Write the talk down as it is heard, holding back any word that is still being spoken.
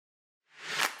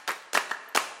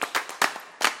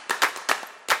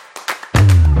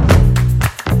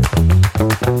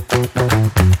Hello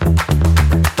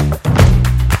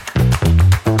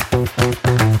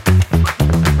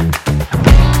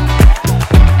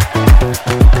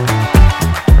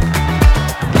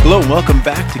and welcome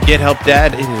back to Get Help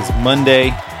Dad. It is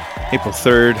Monday, April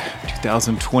 3rd,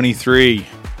 2023.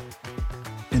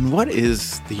 And what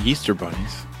is the Easter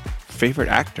Bunny's favorite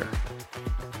actor?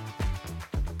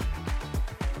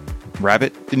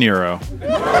 Rabbit De Niro.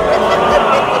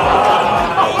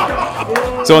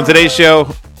 So on today's show,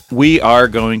 we are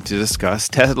going to discuss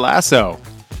Ted Lasso.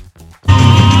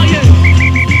 Oh, yeah.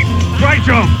 Great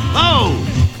job.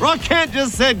 Oh, Rock Kent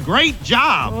just said great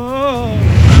job. Oh.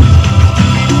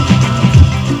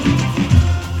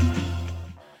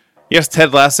 Yes,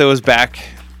 Ted Lasso is back.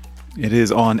 It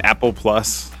is on Apple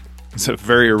Plus. It's a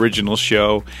very original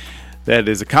show that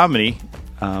is a comedy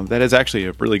that is actually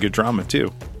a really good drama,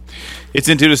 too. It's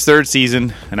into its third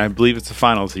season, and I believe it's the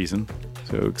final season.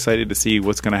 So excited to see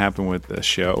what's going to happen with the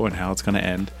show and how it's going to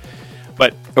end.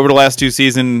 But over the last two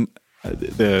seasons,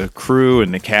 the crew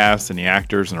and the cast and the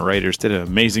actors and the writers did an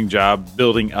amazing job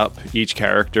building up each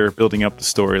character, building up the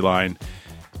storyline,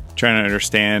 trying to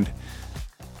understand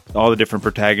all the different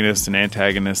protagonists and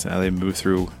antagonists and how they move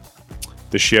through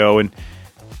the show. And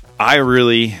I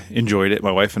really enjoyed it.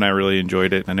 My wife and I really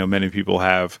enjoyed it. I know many people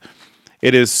have.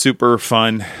 It is super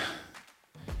fun.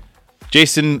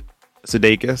 Jason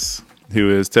Sudeikis, who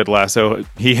is Ted Lasso,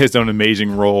 he has done an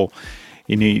amazing role.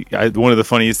 And one of the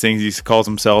funniest things, he calls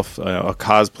himself a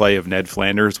cosplay of Ned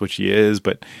Flanders, which he is,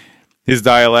 but his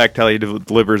dialect, how he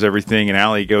delivers everything, and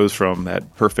how he goes from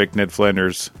that perfect Ned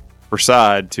Flanders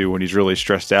facade to when he's really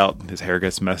stressed out, his hair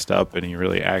gets messed up, and he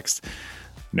really acts,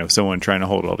 someone trying to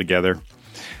hold it all together.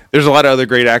 There's a lot of other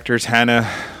great actors, Hannah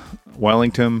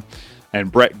Wellington and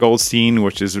Brett Goldstein,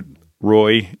 which is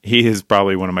Roy. He is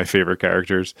probably one of my favorite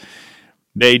characters.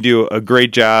 They do a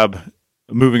great job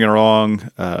moving along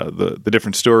the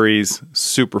different stories,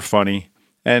 super funny,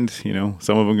 and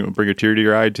some of them bring a tear to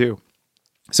your eye too.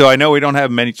 So I know we don't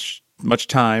have much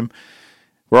time.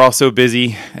 We're all so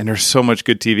busy, and there's so much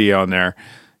good TV on there.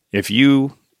 If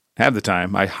you have the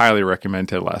time, I highly recommend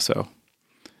Ted Lasso.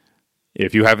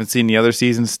 If you haven't seen the other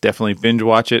seasons, definitely binge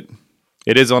watch it.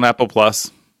 It is on Apple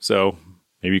Plus, so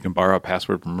maybe you can borrow a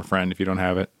password from a friend if you don't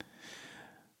have it.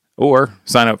 Or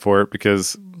sign up for it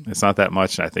because it's not that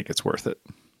much, and I think it's worth it.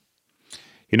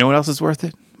 You know what else is worth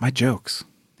it? My jokes.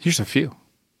 Here's a few.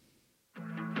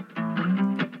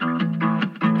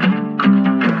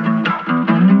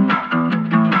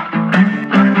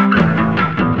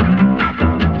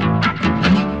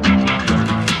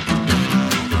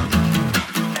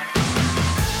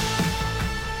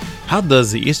 How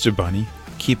does the Easter Bunny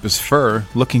keep his fur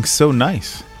looking so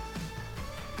nice?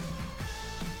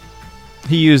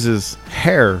 He uses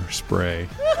hairspray.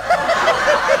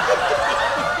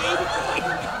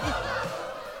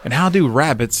 And how do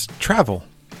rabbits travel?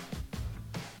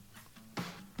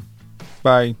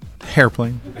 By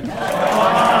hairplane. And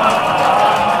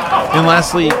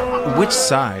lastly, which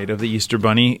side of the Easter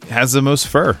Bunny has the most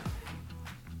fur?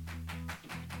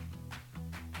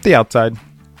 The outside.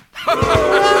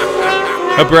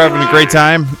 Hope you're having a great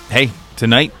time. Hey,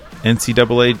 tonight,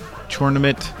 NCAA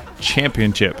Tournament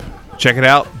Championship. Check it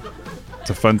out. It's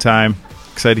a fun time.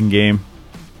 Exciting game.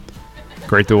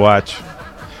 Great to watch.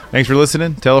 Thanks for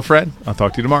listening. Tell a friend. I'll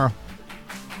talk to you tomorrow.